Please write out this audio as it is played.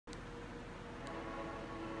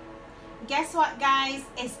guess what, guys?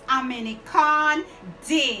 It's Jamaican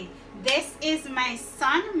day. This is my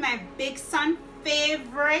son, my big son,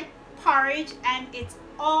 favorite porridge, and it's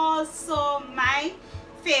also my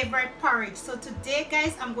favorite porridge. So today,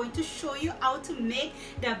 guys, I'm going to show you how to make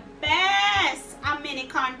the best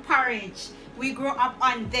Jamaican porridge. We grew up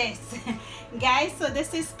on this guys. So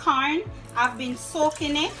this is corn. I've been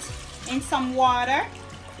soaking it in some water.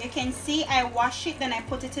 You can see I wash it, then I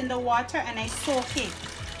put it in the water and I soak it.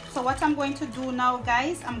 So what I'm going to do now,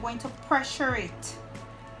 guys, I'm going to pressure it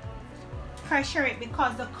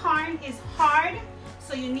because the corn is hard,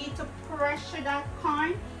 so you need to pressure that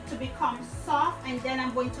corn to become soft. And then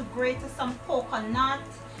I'm going to grate some coconut.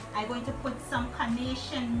 I'm going to put some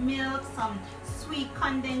Carnation milk, some sweet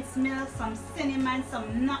condensed milk, some cinnamon,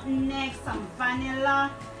 some nutmeg, some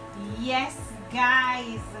vanilla. Yes,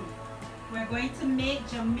 guys, we're going to make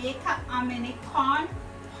Jamaica Hominy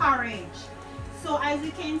porridge. So as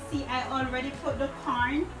you can see, I already put the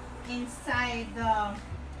corn inside the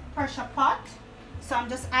pressure pot. So I'm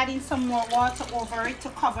just adding some more water over it to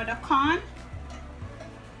cover the corn.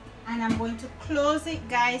 And I'm going to close it,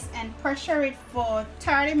 guys, and pressure it for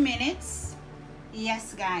 30 minutes.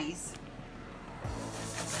 Yes, guys.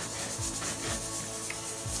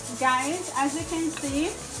 Guys, as you can see,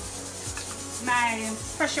 my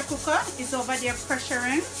pressure cooker is over there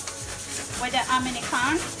pressuring with the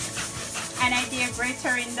Jamaican, and I did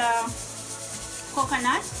grater in the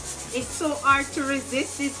coconut. It's so hard to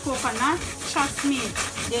resist this coconut. Trust me,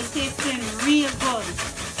 they're tasting real good.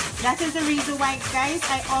 That is the reason why, guys,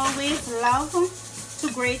 I always love to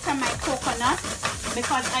grate my coconut,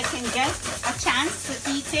 because I can get a chance to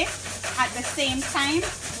eat it at the same time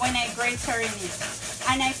when I grate in it.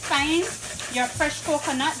 And I find your fresh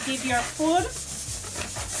coconut give your food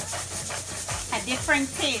a different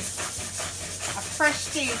taste, a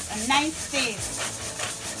fresh taste, a nice taste.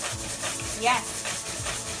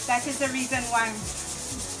 Yes, that is the reason why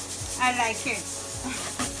I like it.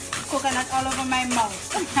 Coconut all over my mouth.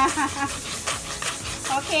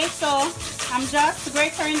 Okay, so I'm just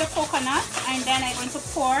grating the coconut, and then I'm going to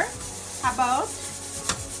pour about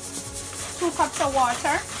 2 cups of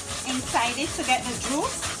water inside it to get the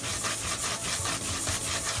juice.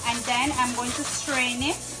 And then I'm going to strain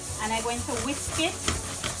it, and I'm going to whisk it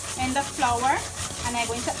in the flour, and I'm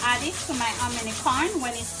going to add it to my Jamaican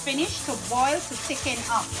when it's finished to boil, to thicken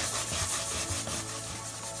up.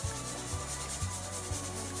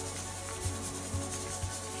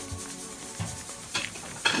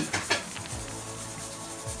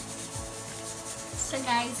 So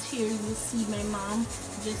guys, here you see my mom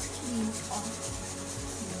just cleaned off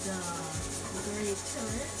the grater,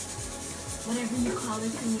 whatever you call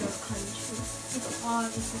it in your country. It's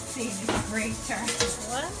the same, it's grater.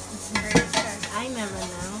 What? It's grater. I never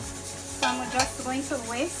know. So I'm just going to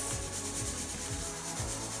whisk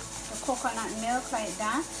the coconut milk like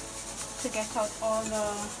that to get out all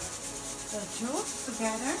the juice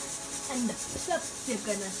together. And the plus you're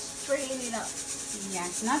gonna strain it up.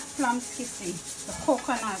 Yes, not plum kissy, the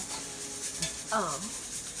coconut.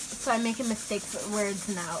 So I'm making mistakes with words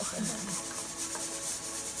now.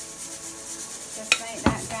 Just like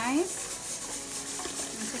that, guys.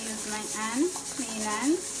 I'm going to use my hand, clean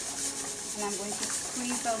hands, and I'm going to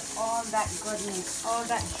squeeze out all that goodness, all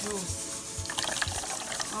that juice,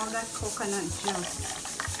 all that coconut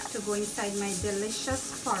juice to go inside my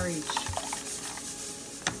delicious porridge.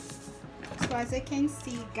 So as you can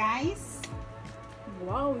see, guys,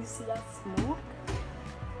 Wow, you see that smoke?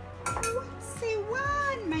 say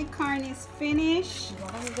one, my corn is finished.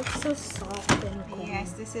 Wow, it looks so soft and cool.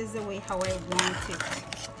 Yes, this is the way how I want it.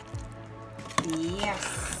 Yes,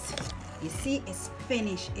 you see, it's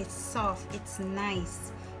finished, it's soft, it's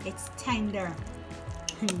nice, it's tender.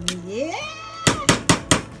 Yeah,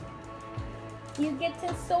 You're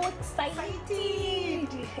getting so excited.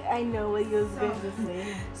 I know what you're going to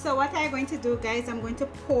say. so what I'm going to do, guys, I'm going to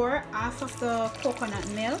pour half of the coconut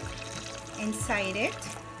milk inside it,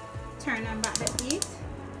 turn on back the heat,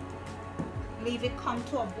 leave it come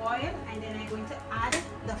to a boil, and then I'm going to add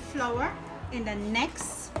the flour in the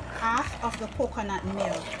next half of the coconut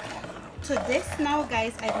milk. To this now,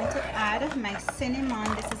 guys, I'm going to add my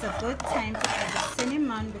cinnamon. This is a good time to add the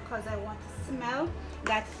cinnamon because I want to smell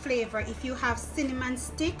that flavor. If you have cinnamon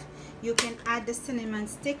stick, you can add the cinnamon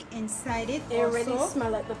stick inside it. It already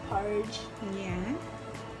smells like the porridge. Yeah.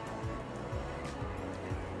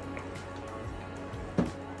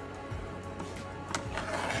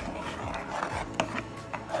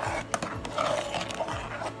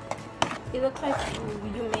 It looks like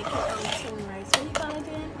you make it on tin rice. What do you call it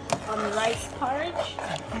again? Rice porridge.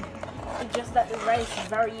 It just that the rice is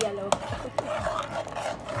very yellow.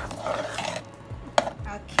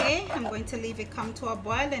 Okay, I'm going to leave it come to a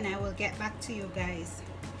boil and I will get back to you guys.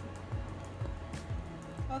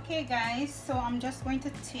 Okay guys, so I'm just going to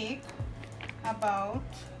take about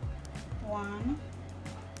 1,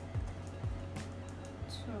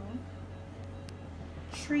 2,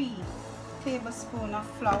 3 tablespoons of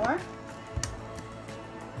flour,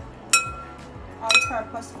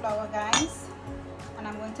 all-purpose flour guys, and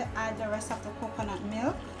I'm going to add the rest of the coconut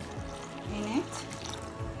milk in it,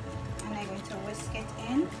 and I'm going to whisk it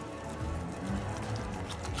in.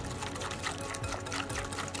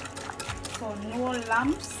 So no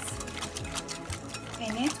lumps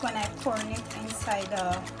in it when I pour it inside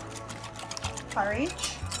the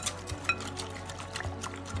porridge.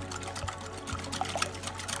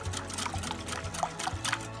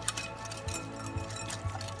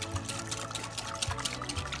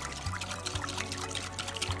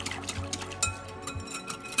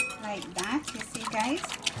 Like that, you see guys,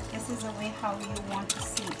 this is the way how you want to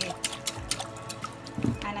see it.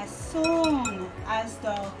 And as soon as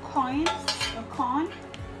the corn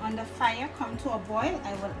on the fire come to a boil,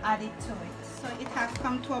 I will add it to it. So it has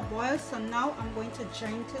come to a boil, so now I'm going to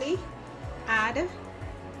gently add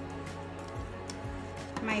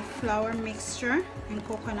my flour mixture and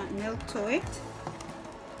coconut milk to it,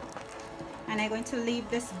 and I'm going to leave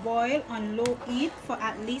this boil on low heat for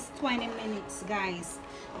at least 20 minutes guys.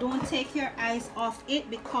 Don't take your eyes off it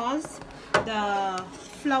because the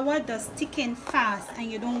flour does thicken fast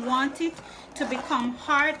and you don't want it to become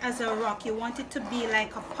hard as a rock. You want it to be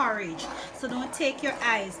like a porridge, so don't take your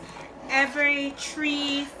eyes. Every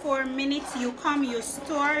 3-4 minutes you come, you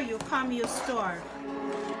stir, you come, you stir.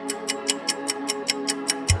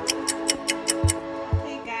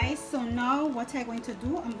 Okay guys, so now what I'm going to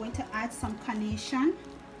do, I'm going to add some Carnation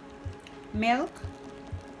milk,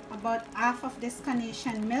 about half of this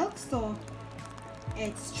Carnation milk. So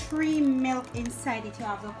it's 3 milk inside it. You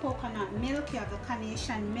have the coconut milk, you have the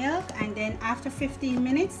Carnation milk, and then after 15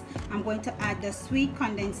 minutes I'm going to add the sweet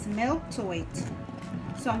condensed milk to it.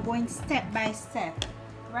 So I'm going step by step.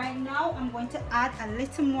 Right now I'm going to add a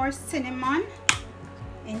little more cinnamon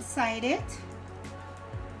inside it.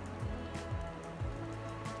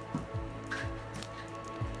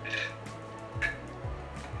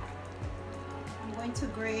 I'm going to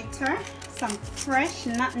grate some fresh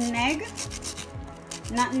nutmeg.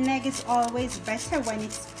 Nutmeg is always better when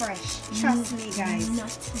it's fresh. Trust me guys.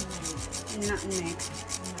 Nutmeg.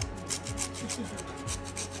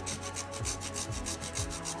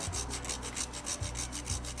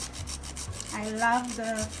 I love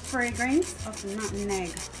the fragrance of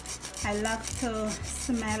nutmeg. I love to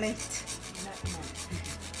smell it.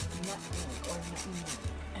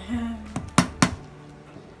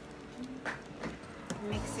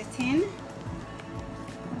 Mix it in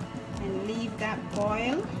and leave that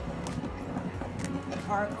boil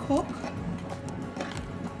or cook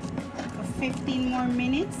for 15 more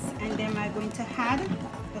minutes, and then I'm going to add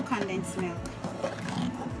the condensed milk.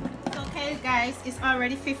 Okay guys, it's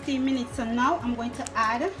already 15 minutes, so now I'm going to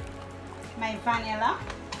add my vanilla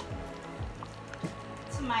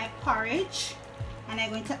to my porridge, and I'm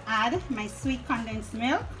going to add my sweet condensed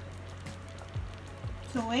milk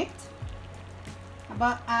to it,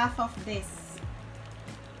 about half of this.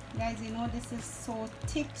 Guys, you know this is so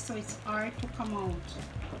thick, so it's hard to come out.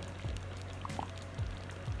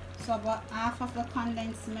 So about half of the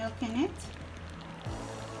condensed milk in it.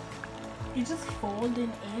 You're just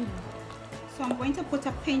folding in. So I'm going to put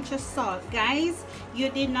a pinch of salt. Guys, you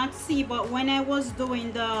did not see, but when I was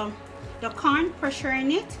doing the corn,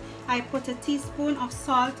 pressuring it, I put a teaspoon of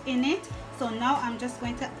salt in it. So now I'm just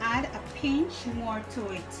going to add a pinch more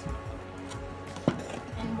to it.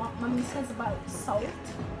 And what mommy says about salt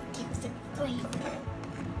gives it flavor.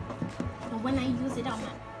 But when I use it, I'm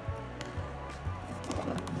like,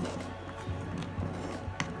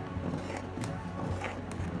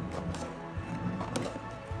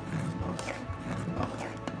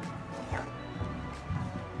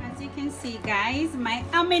 see guys, my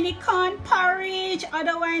hominy corn porridge,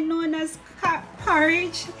 otherwise known as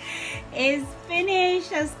porridge, is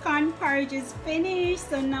finished. As corn porridge is finished,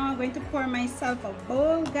 so now I'm going to pour myself a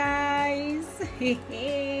bowl, guys.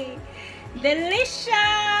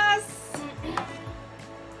 Delicious.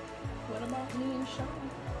 what about me and Sean?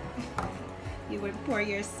 You will pour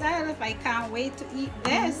yourself. I can't wait to eat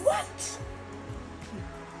this. What?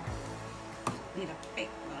 Need a big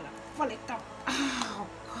bowl, full it up. Oh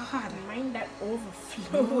God, mind that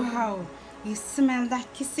overflow. Wow, you smell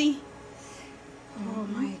that, Kissy? Oh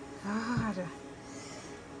my God.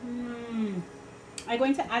 I'm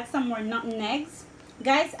going to add some more nutmegs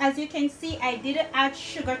Guys, as you can see, I didn't add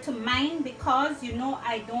sugar to mine because you know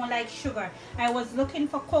I don't like sugar. I was looking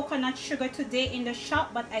for coconut sugar today in the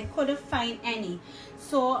shop, but I couldn't find any.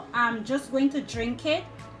 So I'm just going to drink it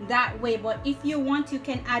that way. But if you want, you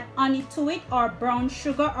can add honey to it, or brown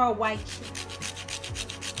sugar, or white sugar.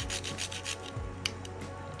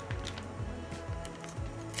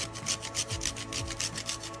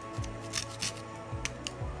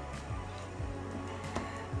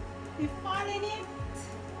 You fall in it.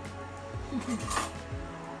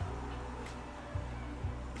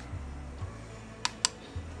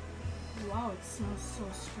 Wow, it smells so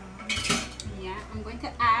strong. Yeah, I'm going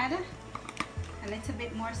to add a little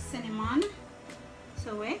bit more cinnamon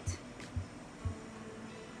to it.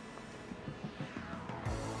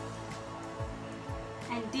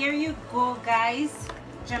 And there you go, guys.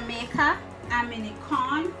 Jamaica Hominy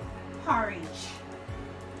corn porridge.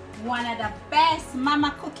 One of the best.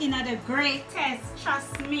 Mama cooking are the greatest,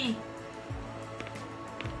 trust me.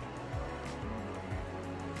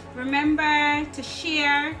 Remember to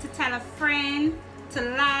share, to tell a friend, to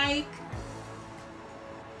like,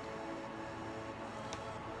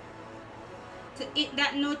 to hit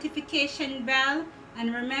that notification bell,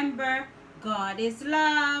 and remember, God is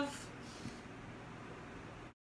love.